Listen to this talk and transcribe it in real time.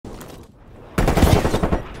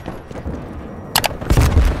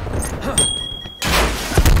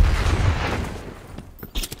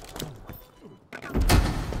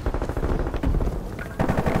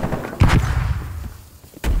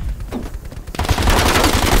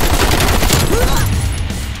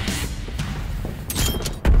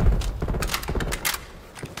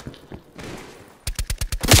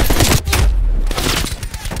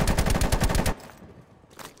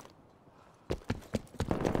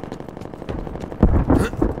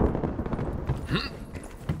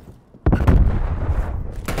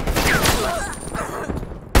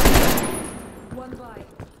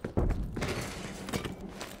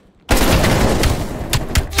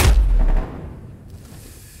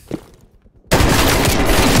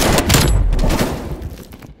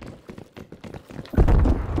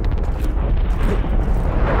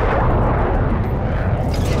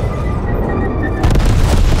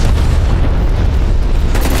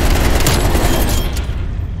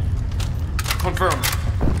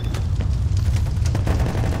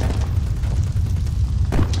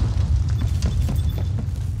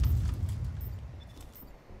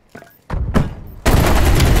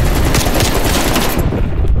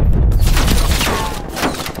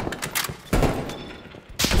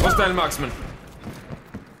Hostile marksman.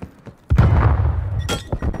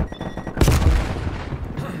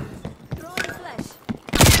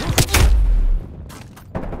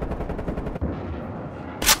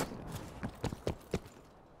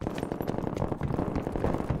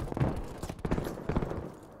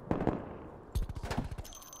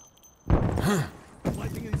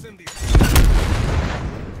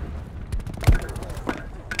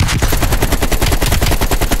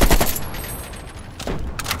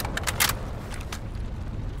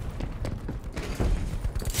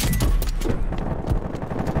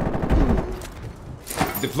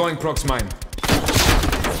 Deploying prox mine.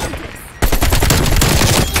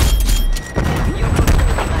 Your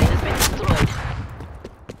proximity mine has been destroyed.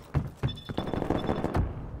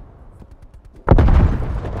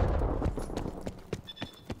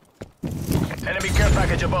 Enemy care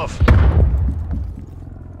package above.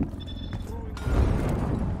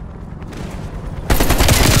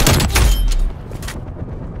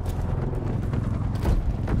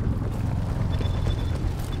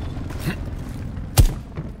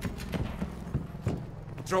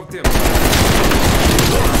 Dropped him.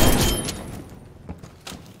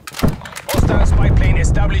 Hostile spy plane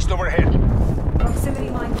established overhead. Proximity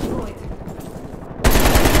mine deployed.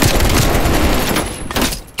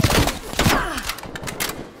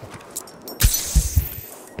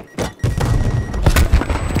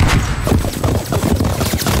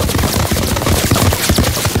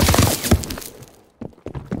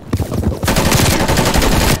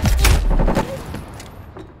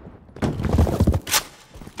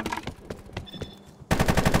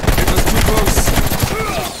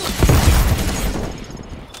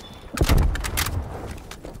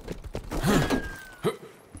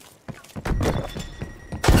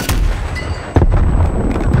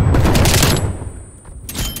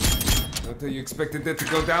 You expected that to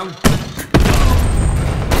go down?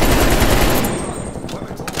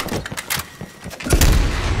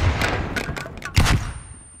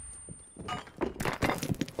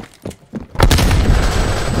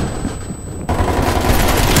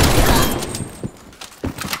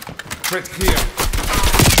 Threat clear.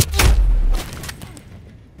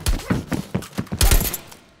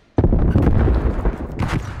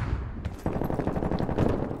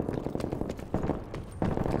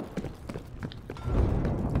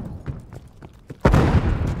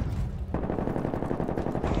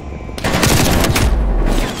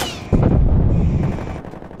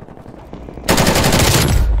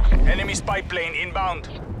 Enemy spy plane inbound.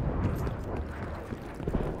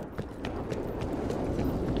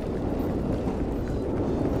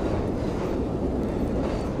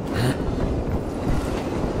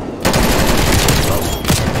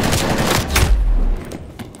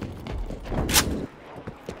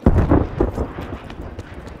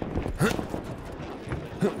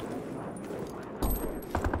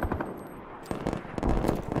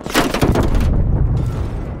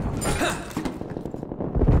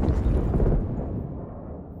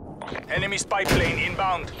 Enemy spy plane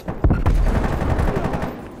inbound.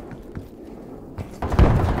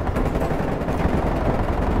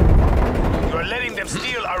 You are letting them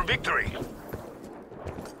steal our victory.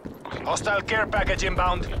 Hostile care package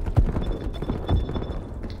inbound.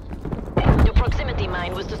 Your proximity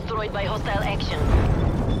mine was destroyed by hostile action.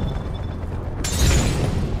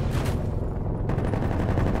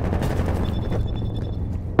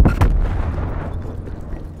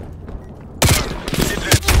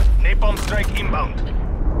 Napalm strike inbound.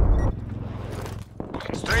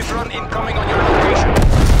 Straight run incoming on your location.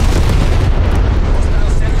 Hostile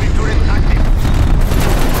sentry turret active.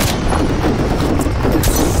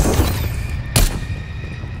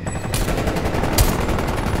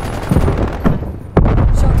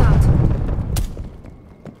 Shot out.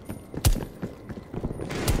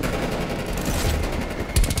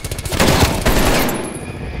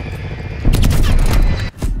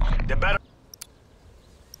 The battle.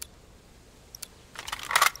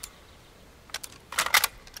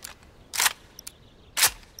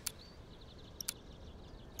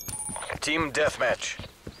 Team deathmatch.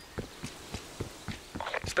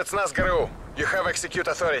 Spetsnaz GRU, you have execute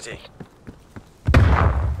authority. We're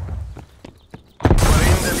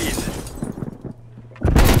in the lead.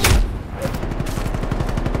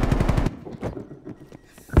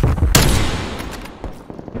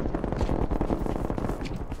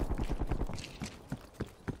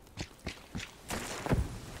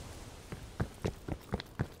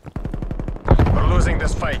 We're losing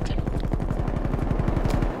this fight.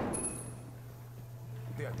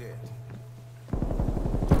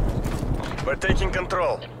 We're taking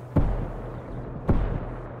control.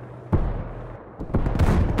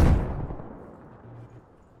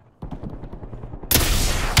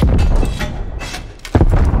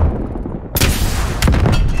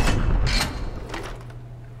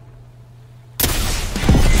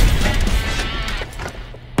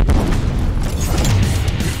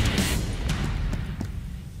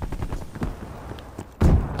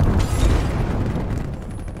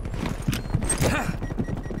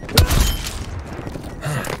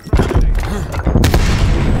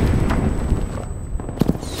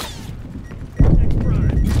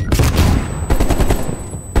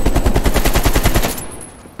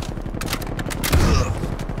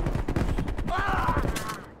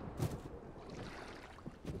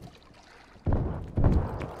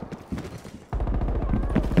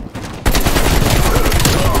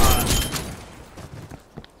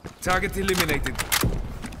 Target eliminated.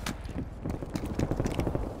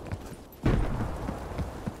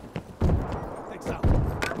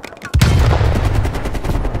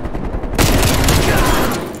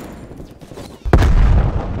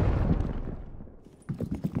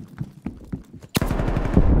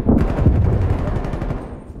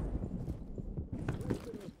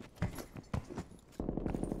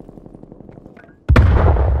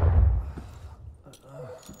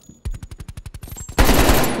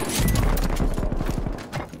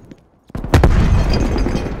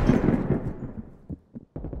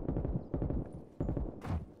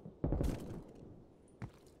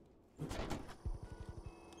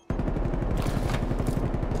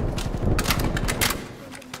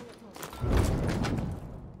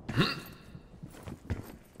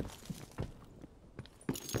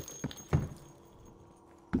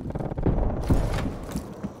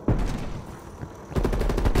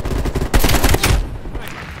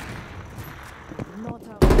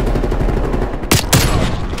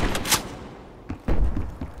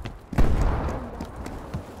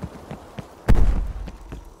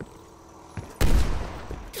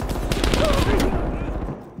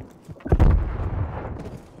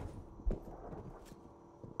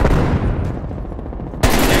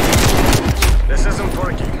 This isn't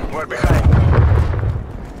working. We're behind.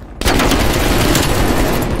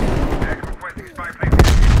 Requesting spy plane.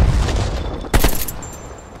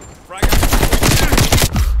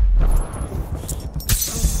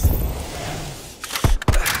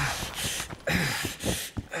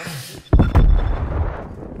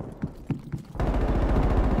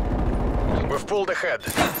 We've pulled ahead.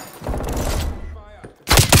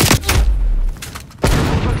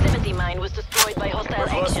 Proximity mine was destroyed by hostile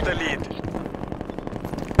We've lost action. the lead.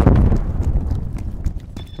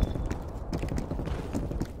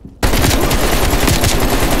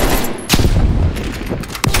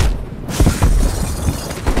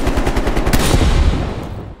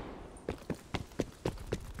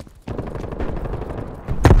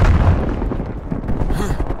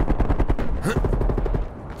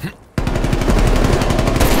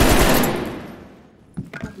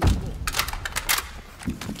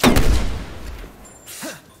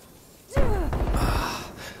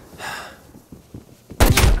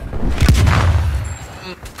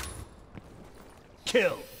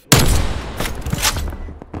 Kill.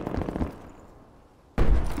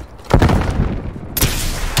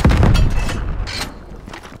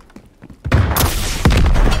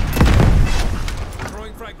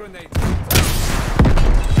 Throwing frag grenade.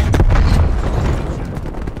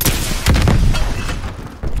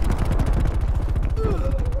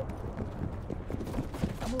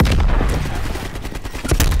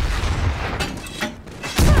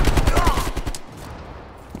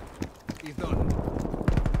 He's done.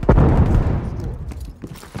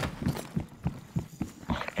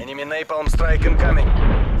 Enemy napalm strike incoming.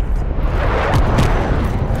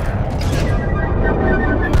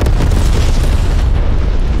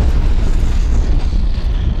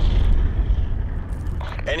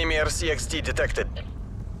 Enemy RCXD detected.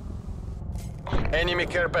 Enemy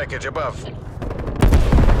care package above.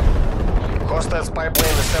 Hostile spy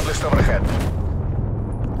plane established overhead.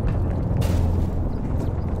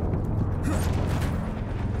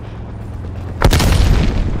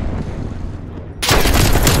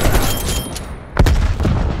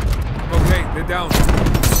 Okay, they're down.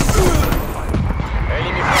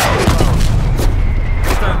 Enemy found.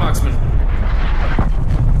 Hostile marksman.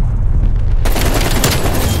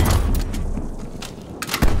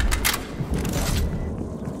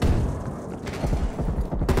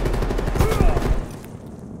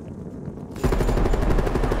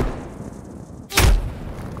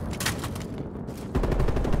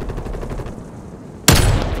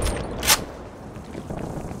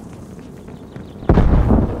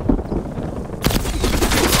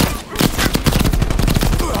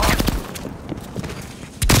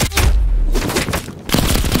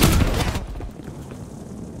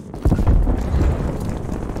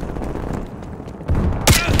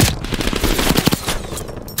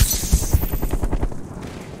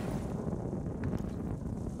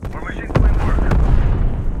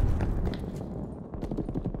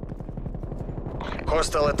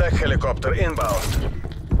 Hostile attack helicopter inbound.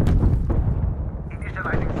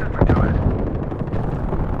 Initializing separate tower.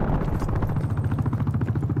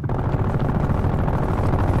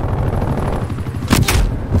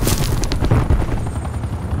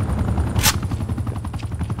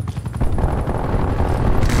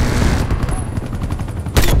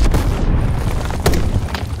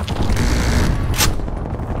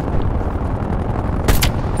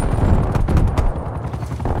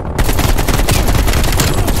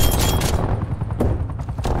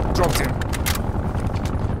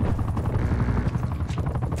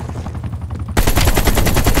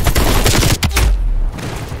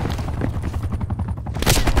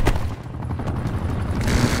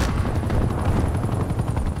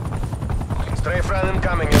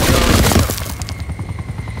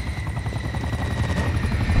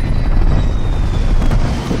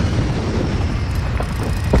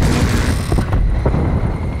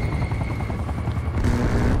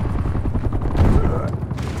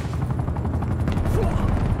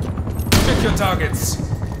 targets.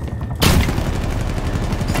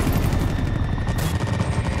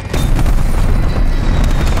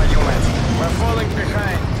 My units, we're falling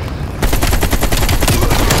behind.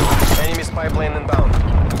 Enemy spy plane inbound.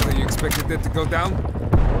 So you expected it to go down?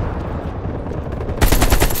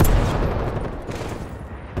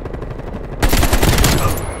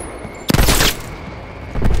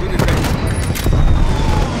 Unit ready.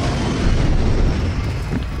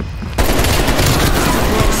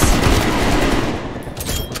 Close.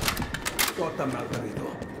 Tota malparido.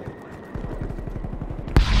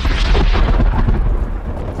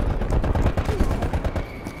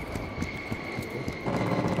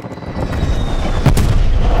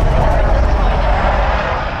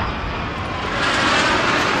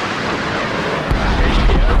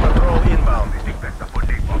 Air patrol inbound.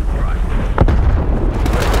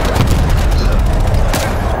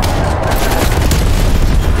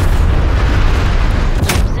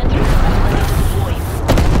 Sentry gun ready to deploy.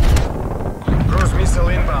 Cruise missile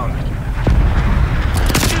inbound.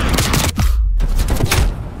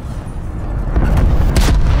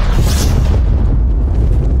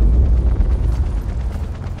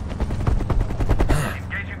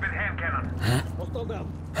 Engaging with hand cannon. Hostile down.